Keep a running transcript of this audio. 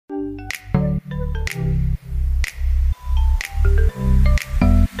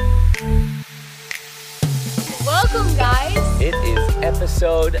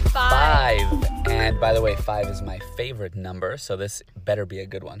episode 5. 5. And by the way, 5 is my favorite number, so this better be a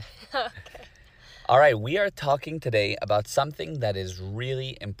good one. Okay. All right, we are talking today about something that is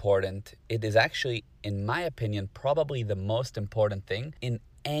really important. It is actually, in my opinion, probably the most important thing in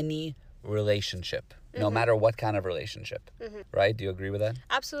any relationship. No matter what kind of relationship, right? Do you agree with that?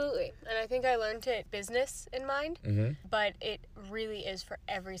 Absolutely. And I think I learned it business in mind, but it really is for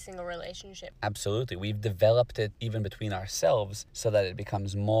every single relationship. Absolutely. We've developed it even between ourselves so that it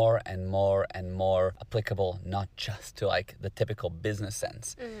becomes more and more and more applicable, not just to like the typical business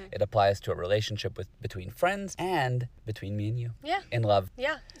sense. It applies to a relationship between friends and between me and you. Yeah. In love.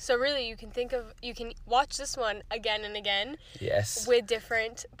 Yeah. So really you can watch this one again and again. Yes. With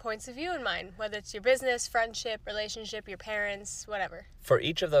different points of view in mind, whether it's your business, friendship, relationship, your parents, whatever. For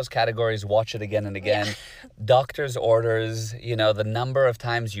each of those categories, watch it again and again. Doctor's orders, the number of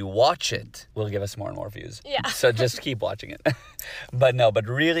times you watch it will give us more and more views. Yeah. So just keep watching it. But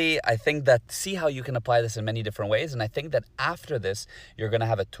really, I think that see how you can apply this in many different ways. And I think that after this, you're going to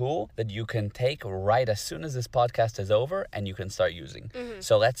have a tool that you can take right as soon as this podcast is over and you can start using.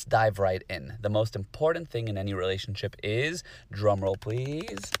 So let's dive right in. The most important thing in any relationship is, drumroll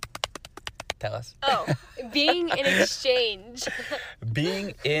please. Tell us. Oh, being in exchange.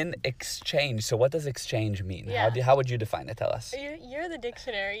 Being in exchange. So what does exchange mean? Yeah. How would you define it? Tell us. You're the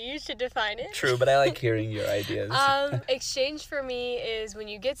dictionary. You should define it. True, but I like hearing your ideas. Exchange for me is when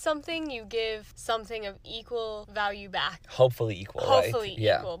you get something, you give something of equal value back. Hopefully equal, right? Hopefully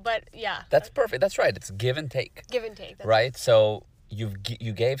Yeah. equal, but yeah. That's perfect. That's right. It's give and take. Give and take. That's Right? So you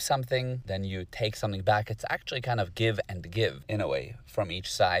gave something, then you take something back. It's actually kind of give and give in a way from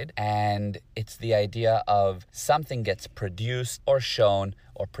each side. And it's the idea of something gets produced or shown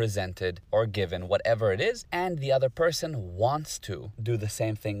or presented or given, whatever it is, and the other person wants to do the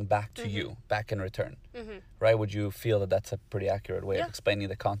same thing back to you, back in return. Right? Would you feel that that's a pretty accurate way of explaining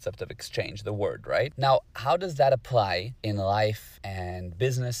the concept of exchange, the word, right? Now, how does that apply in life and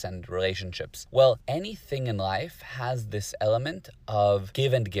business and relationships? Well, anything in life has this element of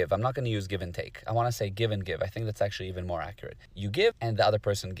give and give. I'm not going to use give and take. I want to say give and give. I think that's actually even more accurate. You give and the other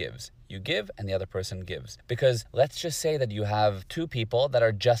person gives. You give and the other person gives. Because let's just say that you have two people that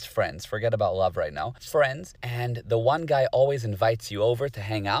are just friends. Forget about love right now. Friends. And the one guy always invites you over to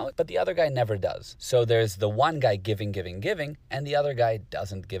hang out, but the other guy never does. So there's the one guy giving, and the other guy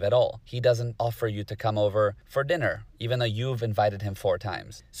doesn't give at all. He doesn't offer you to come over for dinner, even though you've invited him 4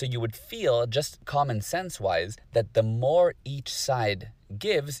 times. So you would feel, just common sense wise, that the more each side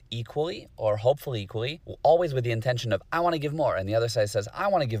gives equally or hopefully equally, always with the intention of I want to give more, and the other side says I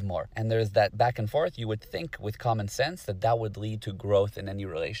want to give more, and there's that back and forth, you would think with common sense that would lead to growth in any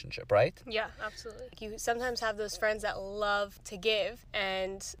relationship, right? Yeah, absolutely. You sometimes have those friends that love to give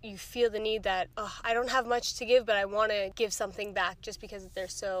and you feel the need that, I don't have much to give, but I want to give something back just because they're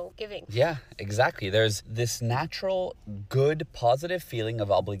so giving. Yeah, exactly. There's this natural, good, positive feeling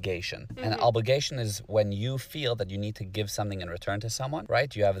of obligation. And obligation is when you feel that you need to give something in return to someone,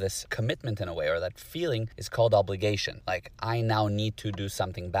 right? You have this commitment in a way, or that feeling is called obligation. Like, I now need to do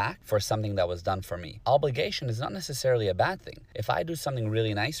something back for something that was done for me. Obligation is not necessarily a bad thing. If I do something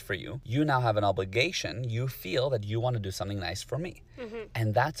really nice for you, you now have an obligation. You feel that you want to do something nice for me.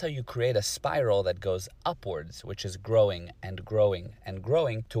 And that's how you create a spiral that goes upwards, which is growing and growing and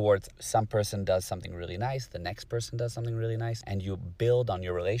growing towards some person does something really nice, the next person does something really nice, and you build on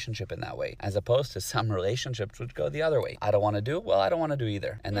your relationship in that way, as opposed to some relationships which go the other way. I don't want to do, well, I don't want to do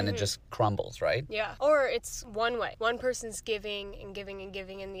either. And then it just crumbles, right? Yeah. Or it's one way. One person's giving and giving and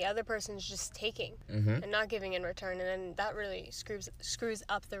giving, and the other person's just taking and not giving in return. And then that really screws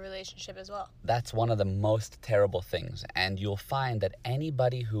up the relationship as well. That's one of the most terrible things. And you'll find that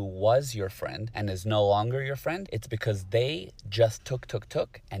anybody who was your friend and is no longer your friend, it's because they just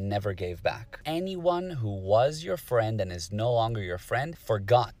took and never gave back. Anyone who was your friend and is no longer your friend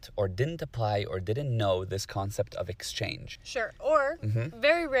forgot or didn't apply or didn't know this concept of exchange. Sure. Or,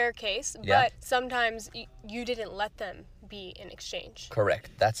 very rare case, but sometimes you didn't let them be in exchange.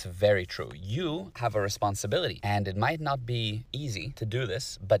 Correct. That's very true. You have a responsibility, and it might not be easy to do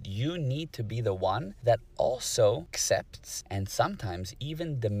this, but you need to be the one that also accepts and sometimes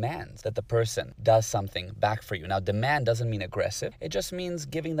even demands that the person does something back for you. Now, demand doesn't mean aggressive. It just means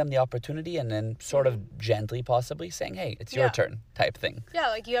giving them the opportunity and then sort of gently possibly saying, hey, it's your turn type thing. Yeah,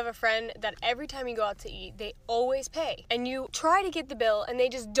 like you have a friend that every time you go out to eat, they always pay. And you try to get the bill and they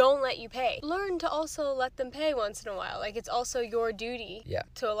just don't let you pay. Learn to also let them pay once in a while. Like, it's also your duty Yeah.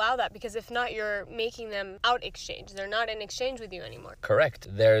 to allow that, because if not, you're making them out exchange. They're not in exchange with you anymore. Correct.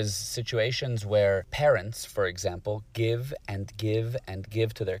 There's situations where parents, for example, give and give and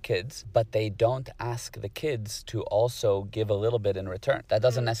give to their kids, but they don't ask the kids to also give a little bit in return. That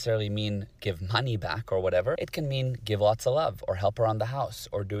doesn't necessarily mean give money back or whatever. It can mean give lots of love or help around the house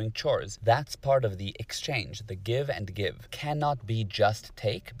or doing chores. That's part of the exchange. The give and give cannot be just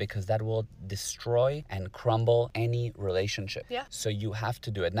take, because that will destroy and crumble any relationship. Yeah. So you have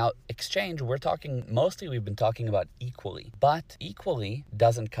to do it. Now, exchange, we've been talking about equally, but equally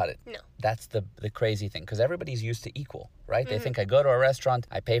doesn't cut it. No. That's the crazy thing, because everybody's used to equal, right? They think I go to a restaurant,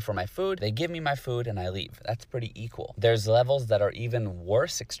 I pay for my food, they give me my food, and I leave. That's pretty equal. There's levels that are even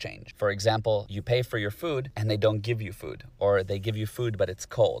worse exchange. For example, you pay for your food and they don't give you food, or they give you food but it's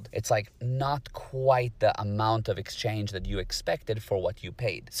cold. It's like not quite the amount of exchange that you expected for what you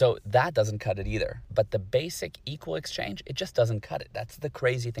paid. So that doesn't cut it either. But the basic equal exchange, it just doesn't cut it. That's the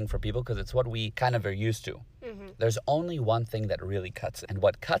crazy thing for people, because it's what we kind of are used to. There's only one thing that really cuts it. And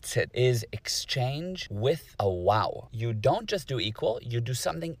what cuts it is exchange with a wow. You don't just do equal, you do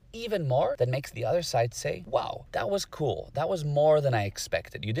something even more that makes the other side say, wow, that was cool. That was more than I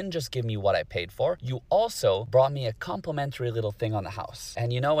expected. You didn't just give me what I paid for. You also brought me a complimentary little thing on the house.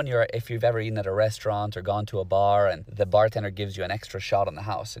 And you know, if you've ever eaten at a restaurant or gone to a bar and the bartender gives you an extra shot on the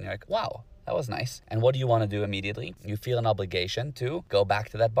house and you're like, wow, that was nice. And what do you want to do immediately? You feel an obligation to go back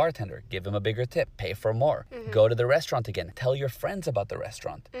to that bartender, give him a bigger tip, pay for more, go to the restaurant again, tell your friends about the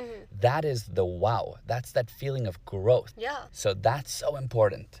restaurant. That is the wow. That's that feeling of growth. Yeah. So that's so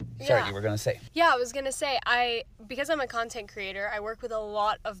important. Sorry, you were going to say. Yeah, I was going to say, because I'm a content creator, I work with a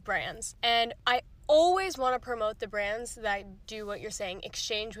lot of brands, and I always want to promote the brands that do what you're saying,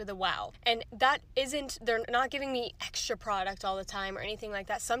 exchange with a wow. And they're not giving me extra product all the time or anything like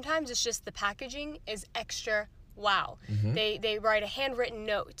that. Sometimes it's just the packaging is extra wow. They write a handwritten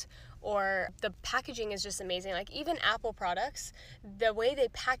note, or the packaging is just amazing. Like even Apple products, the way they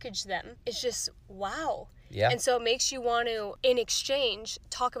package them is just wow. Yeah. And so it makes you want to, in exchange,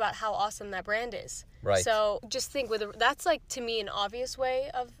 talk about how awesome that brand is. Right. So just think, that's like, to me, an obvious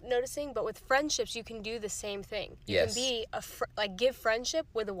way of noticing, but with friendships, you can do the same thing. You can be give friendship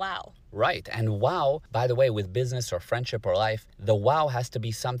with a wow. Right. And wow, by the way, with business or friendship or life, the wow has to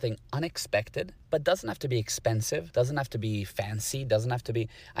be something unexpected, but doesn't have to be expensive, doesn't have to be fancy, doesn't have to be,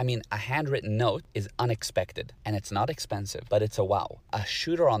 a handwritten note is unexpected and it's not expensive, but it's a wow. A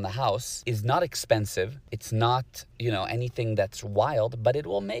shooter on the house is not expensive. It's not, anything that's wild, but it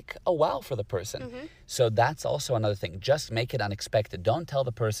will make a wow for the person. So that's also another thing. Just make it unexpected. Don't tell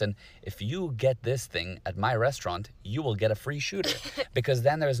the person, if you get this thing at my restaurant, you will get a free shooter, because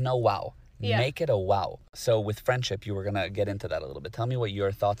then there's no wow. Yeah. Make it a wow. So with friendship, you were going to get into that a little bit. Tell me what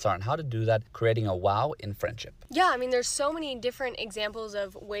your thoughts are on how to do that, creating a wow in friendship. Yeah, there's so many different examples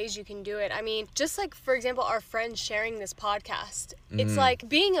of ways you can do it. Just like, for example, our friends sharing this podcast. It's like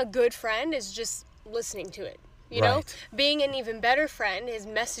being a good friend is just listening to it. You know, being an even better friend is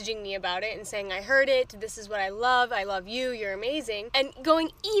messaging me about it and saying, I heard it, this is what I love you, you're amazing. And going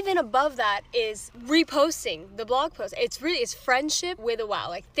even above that is reposting the blog post. It's friendship with a wow.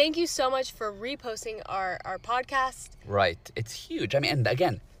 Like, thank you so much for reposting our podcast. Right. It's huge. And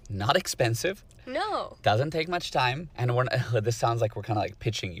again, not expensive. No. Doesn't take much time. And this sounds like we're kind of like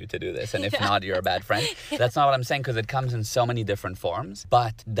pitching you to do this. And if not, you're a bad friend. That's not what I'm saying, because it comes in so many different forms.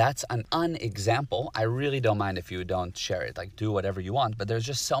 But that's an unexample. I really don't mind if you don't share it. Like, do whatever you want. But there's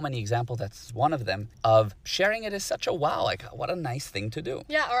just so many examples. That's one of them, of sharing it is such a wow. Like, what a nice thing to do.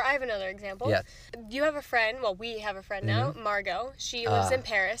 Yeah, or I have another example. Yeah. You have a friend. Well, we have a friend now, Margot. She lives in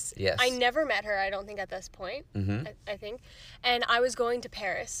Paris. Yes. I never met her, I don't think, at this point. I think. And I was going to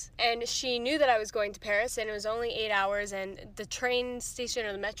Paris. And she knew that I was going to Paris, and it was only 8 hours, and the train station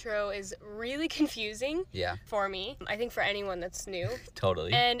or the metro is really confusing for me. I think for anyone that's new.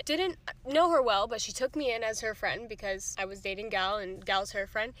 Totally. And didn't know her well, but she took me in as her friend because I was dating Gal, and Gal's her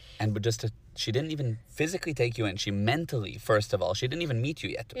friend. And she didn't even physically take you in. She mentally, first of all, she didn't even meet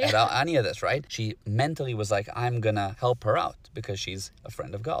you yet at any of this, right? She mentally was like, I'm gonna help her out because she's a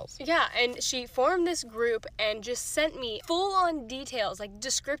friend of Gal's. Yeah, and she formed this group and just sent me full-on details, like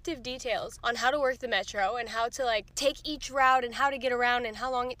descriptive details on how to work the metro and how to take each route and how to get around and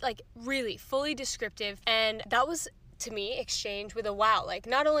how long, really fully descriptive. And that was, to me exchange with a wow. Like,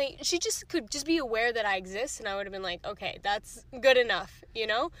 not only, she just could just be aware that I exist, and I would have been like, okay, that's good enough, you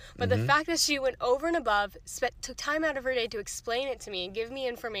know? But the fact that she went over and above, took time out of her day to explain it to me and give me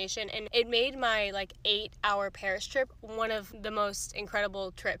information, and it made my like 8-hour Paris trip one of the most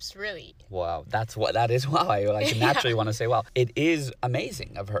incredible trips, really. Wow, that is wow. I like naturally want to say wow. It is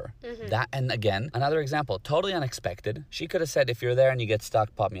amazing of her. That, and again, another example, totally unexpected. She could have said, if you're there and you get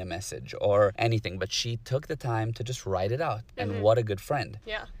stuck, pop me a message or anything, but she took the time to just write it out. And what a good friend.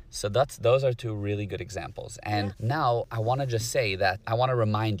 Yeah. So those are two really good examples. And now I want to just say that I want to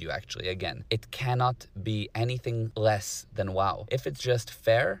remind you actually again, it cannot be anything less than wow. If it's just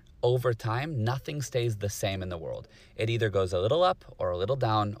fair, over time, nothing stays the same in the world. It either goes a little up or a little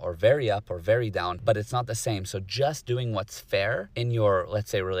down or very up or very down, but it's not the same. So just doing what's fair in your,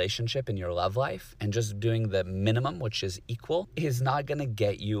 let's say, relationship, in your love life, and just doing the minimum, which is equal, is not going to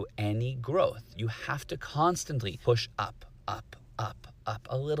get you any growth. You have to constantly push up, up, up, up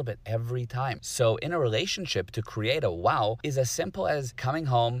a little bit every time. So in a relationship, to create a wow is as simple as coming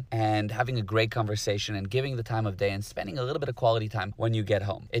home and having a great conversation and giving the time of day and spending a little bit of quality time when you get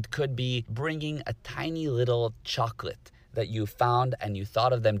home. It could be bringing a tiny little chocolate that you found and you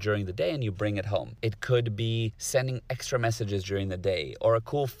thought of them during the day and you bring it home. It could be sending extra messages during the day or a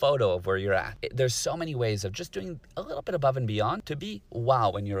cool photo of where you're at. There's so many ways of just doing a little bit above and beyond to be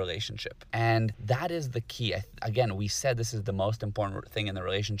wow in your relationship. And that is the key. Again, we said this is the most important thing in the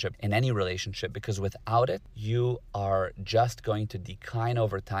relationship, in any relationship, because without it, you are just going to decline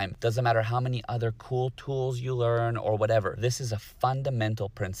over time. Doesn't matter how many other cool tools you learn or whatever. This is a fundamental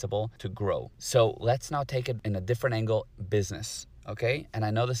principle to grow. So let's now take it in a different angle. Business. Okay? And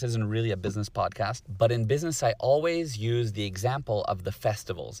I know this isn't really a business podcast, but in business, I always use the example of the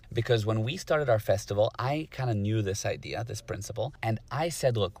festivals, because when we started our festival, I kind of knew this idea, this principle, and I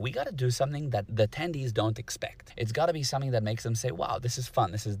said, look, we got to do something that the attendees don't expect. It's got to be something that makes them say, wow, this is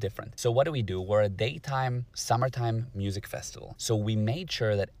fun, this is different. So what do? We're a daytime, summertime music festival. So we made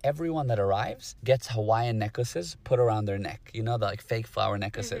sure that everyone that arrives gets Hawaiian necklaces put around their neck, you know, the like fake flower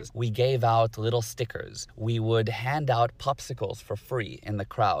necklaces. We gave out little stickers. We would hand out popsicles for free in the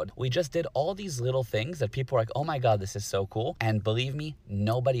crowd. We just did all these little things that people were like, oh my God, this is so cool. And believe me,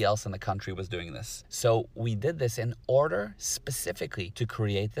 nobody else in the country was doing this. So we did this in order specifically to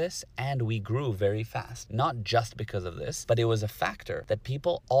create this, and we grew very fast. Not just because of this, but it was a factor that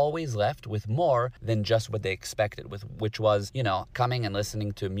people always left with more than just what they expected, which was, you know, coming and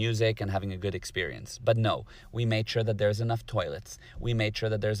listening to music and having a good experience. But no, we made sure that there's enough toilets. We made sure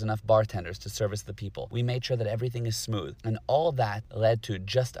that there's enough bartenders to service the people. We made sure that everything is smooth. And all that led to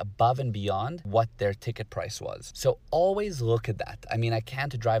just above and beyond what their ticket price was. So always look at that. I mean, I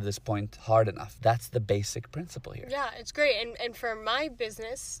can't drive this point hard enough. That's the basic principle here. Yeah, it's great. And for my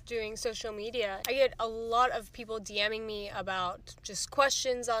business, doing social media, I get a lot of people DMing me about just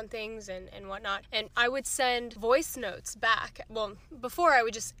questions on things and whatnot. And I would send voice notes back. Well, before I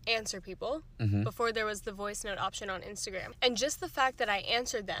would just answer people, before there was the voice note option on Instagram. And just the fact that I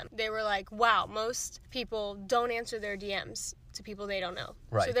answered them, they were like, wow, most people don't answer their DMs to people they don't know.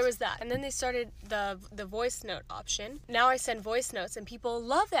 Right. So there was that. And then they started the voice note option. Now I send voice notes and people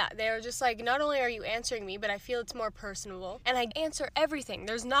love that. They're just like, not only are you answering me, but I feel it's more personable. And I answer everything.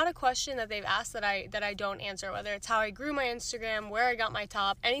 There's not a question that they've asked that I don't answer, whether it's how I grew my Instagram, where I got my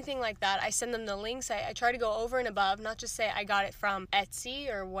top, anything like that. I send them the links. I try to go over and above, not just say I got it from Etsy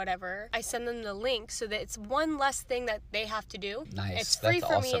or whatever. I send them the link so that it's one less thing that they have to do. Nice. It's free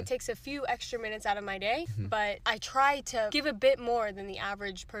That's for awesome. me. It takes a few extra minutes out of my day, but I try to give a bit more than the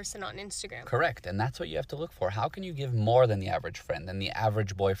average person on Instagram. Correct. And that's what you have to look for. How can you give more than the average friend, than the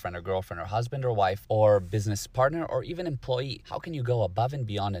average boyfriend or girlfriend or husband or wife or business partner or even employee? How can you go above and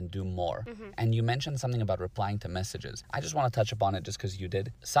beyond and do more? And you mentioned something about replying to messages. I just want to touch upon it just because you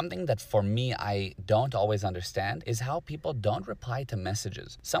did. Something that for me, I don't always understand is how people don't reply to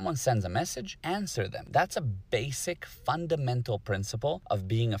messages. Someone sends a message, answer them. That's a basic fundamental principle of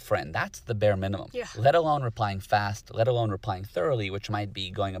being a friend. That's the bare minimum. Yeah. Let alone replying fast, let alone replying thoroughly, which might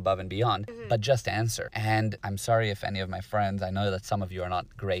be going above and beyond, but just answer. And I'm sorry if any of my friends, I know that some of you are not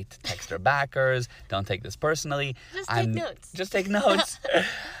great texter backers, don't take this personally. Just take notes. Just take notes.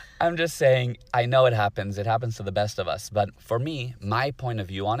 I'm just saying, I know it happens to the best of us. But for me, my point of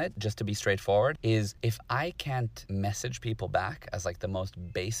view on it, just to be straightforward, is if I can't message people back as like the most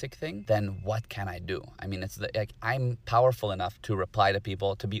basic thing, then what can I do? I mean, it's like I'm powerful enough to reply to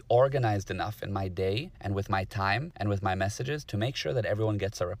people, to be organized enough in my day and with my time and with my messages to make sure that everyone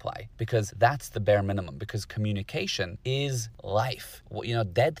gets a reply, because that's the bare minimum, because communication is life. You know,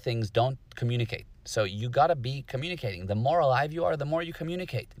 dead things don't communicate. So you gotta be communicating. The more alive you are, the more you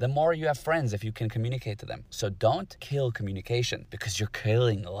communicate. The more you have friends if you can communicate to them. So don't kill communication, because you're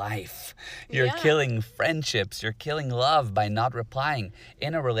killing life. You're killing friendships. You're killing love by not replying.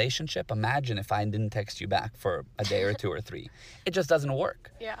 In a relationship, imagine if I didn't text you back for a day or 2 or 3. It just doesn't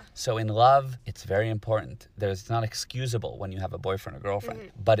work. Yeah. So in love, it's very important. It's not excusable when you have a boyfriend or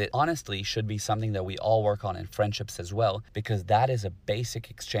girlfriend, but it honestly should be something that we all work on in friendships as well, because that is a basic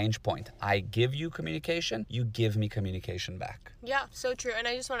exchange point. I give you communication, you give me communication back. Yeah, so true. And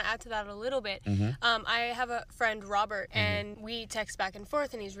I just want to add to that a little bit. I have a friend, Robert, and we text back and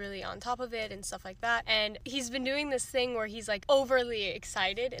forth, and he's really on top of it and stuff like that. And he's been doing this thing where he's like overly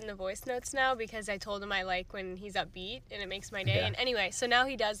excited in the voice notes now, because I told him I like when he's upbeat and it makes my day. Yeah. And anyway, so now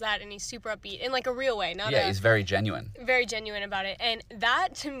he does that, and he's super upbeat in like a real way, not he's very genuine. Very genuine about it. And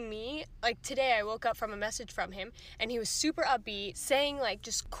that, to me, like today I woke up from a message from him, and he was super upbeat, saying like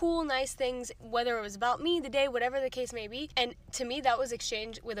just cool, nice things, whether it was about me, the day, whatever the case may be. And to me, that was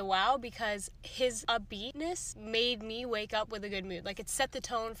exchanged with a wow, because his upbeatness made me wake up with a good mood. Like, it set the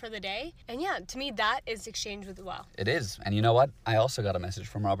tone for the day. And yeah, to me, that is exchange with a wow. It is. And you know what? I also got a message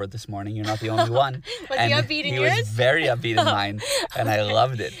from Robert this morning. You're not the only one. Was he upbeat in yours? He was very upbeat in mine, and I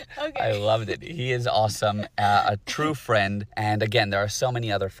loved it. Okay. I loved it. He is awesome, a true friend. And again, there are so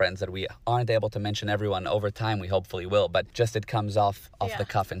many other friends that we aren't able to mention everyone. Over time, we hopefully will, but just it comes off the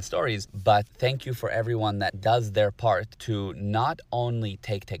cuff in stories. But thank you for everyone that does their part to not only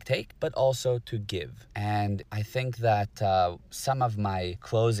take, but also to give. And I think that some of my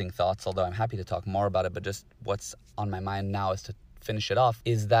closing thoughts, although I'm happy to talk more about it, but just what's on my mind now is to finish it off,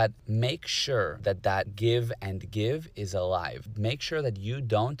 is that make sure that give and give is alive. Make sure that you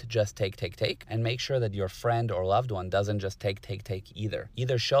don't just take, and make sure that your friend or loved one doesn't just take either.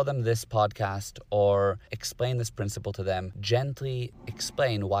 Either show them this podcast or explain this principle to them. Gently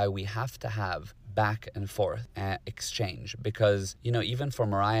explain why we have to have back and forth exchange, because even for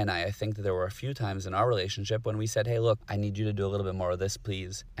Mariah and I think that there were a few times in our relationship when we said, hey, look, I need you to do a little bit more of this,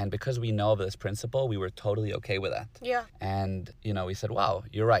 please. And because we know of this principle, we were totally okay with that. Yeah. And we said, wow,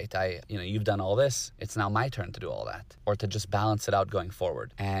 you're right, you've done all this, it's now my turn to do all that, or to just balance it out going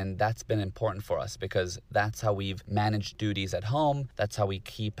forward. And that's been important for us, because that's how we've managed duties at home. That's how we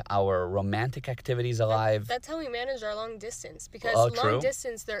keep our romantic activities alive. That's how we manage our long distance, because true. Long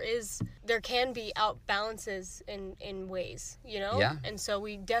distance there can be out balances in ways, Yeah. And so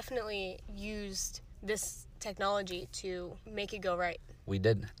we definitely used this technology to make it go right. We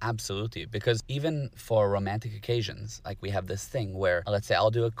did, absolutely. Because even for romantic occasions, like we have this thing where, let's say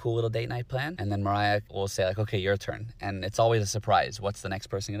I'll do a cool little date night plan, and then Mariah will say like, okay, your turn. And it's always a surprise. What's the next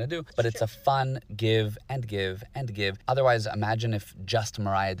person gonna do? But it's a fun give and give and give. Otherwise, imagine if just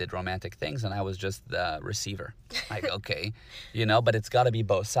Mariah did romantic things and I was just the receiver. Like, okay, but it's gotta be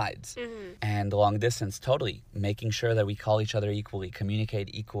both sides. And long distance, totally. Making sure that we call each other equally, communicate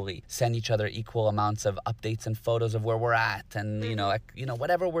equally, send each other equal amounts of updates and photos of where we're at, and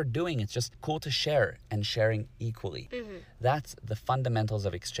whatever we're doing, it's just cool to share, and sharing equally. That's the fundamentals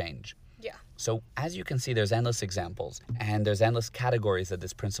of exchange. Yeah. So as you can see, there's endless examples, and there's endless categories that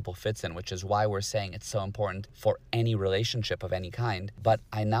this principle fits in, which is why we're saying it's so important for any relationship of any kind. But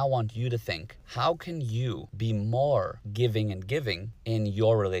I now want you to think, how can you be more giving and giving in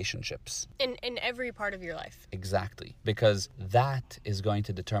your relationships? In every part of your life. Exactly. Because that is going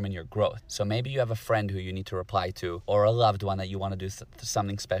to determine your growth. So maybe you have a friend who you need to reply to, or a loved one that you want to do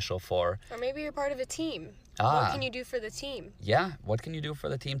something special for. Or maybe you're part of a team. What can you do for the team? Yeah, what can you do for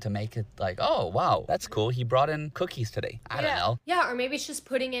the team to make it like, oh, wow, that's cool. He brought in cookies today. I don't know. Yeah, or maybe it's just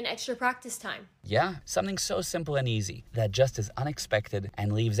putting in extra practice time. Yeah, something so simple and easy that just is unexpected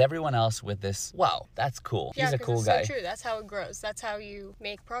and leaves everyone else with this, wow, that's cool. He's a cool guy. Yeah, so true. That's how it grows. That's how you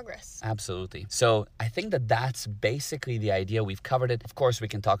make progress. Absolutely. So I think that that's basically the idea. We've covered it. Of course, we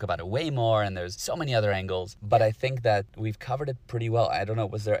can talk about it way more, and there's so many other angles, but I think that we've covered it pretty well. I don't know,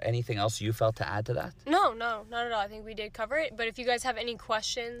 was there anything else you felt to add to that? No, not at all. I think we did cover it. But if you guys have any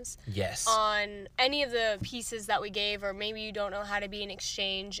questions on any of the pieces that we gave, or maybe you don't know how to be in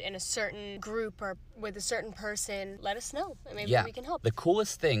exchange in a certain group or with a certain person, let us know, and maybe we can help. The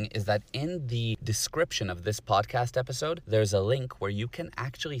coolest thing is that in the description of this podcast episode, there's a link where you can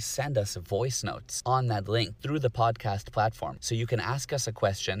actually send us voice notes on that link through the podcast platform. So you can ask us a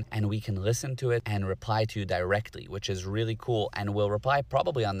question and we can listen to it and reply to you directly, which is really cool. And we'll reply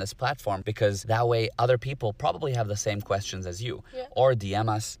probably on this platform, because that way other people probably have the same questions as you. Or DM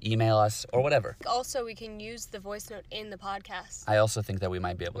us, email us, or whatever. Also, we can use the voice note in the podcast. I also think that we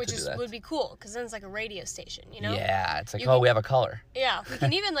might be able to do that. Which would be cool, because then it's like a radio station, you know? Yeah, it's like, You can- we have a caller. Yeah, we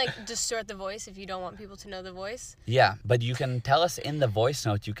can even like distort the voice if you don't want people to know the voice. Yeah, but you can tell us in the voice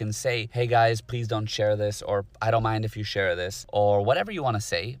note, you can say, hey guys, please don't share this, or I don't mind if you share this, or whatever you want to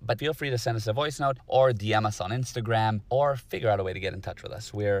say, but feel free to send us a voice note or DM us on Instagram or figure out a way to get in touch with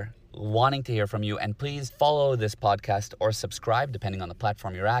us. We're wanting to hear from you, and please follow this podcast or subscribe depending on the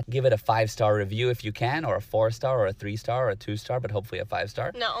platform you're at. Give it a 5-star review if you can, or a 4-star or a 3-star or a 2-star, but hopefully a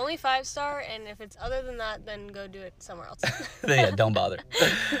 5-star. No, only 5-star, and if it's other than that, then go do it somewhere else. Yeah, don't bother.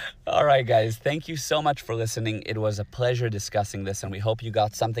 All right, guys, thank you so much for listening. It was a pleasure discussing this, and we hope you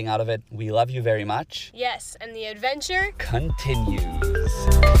got something out of it. We love you very much. Yes, and the adventure Continues.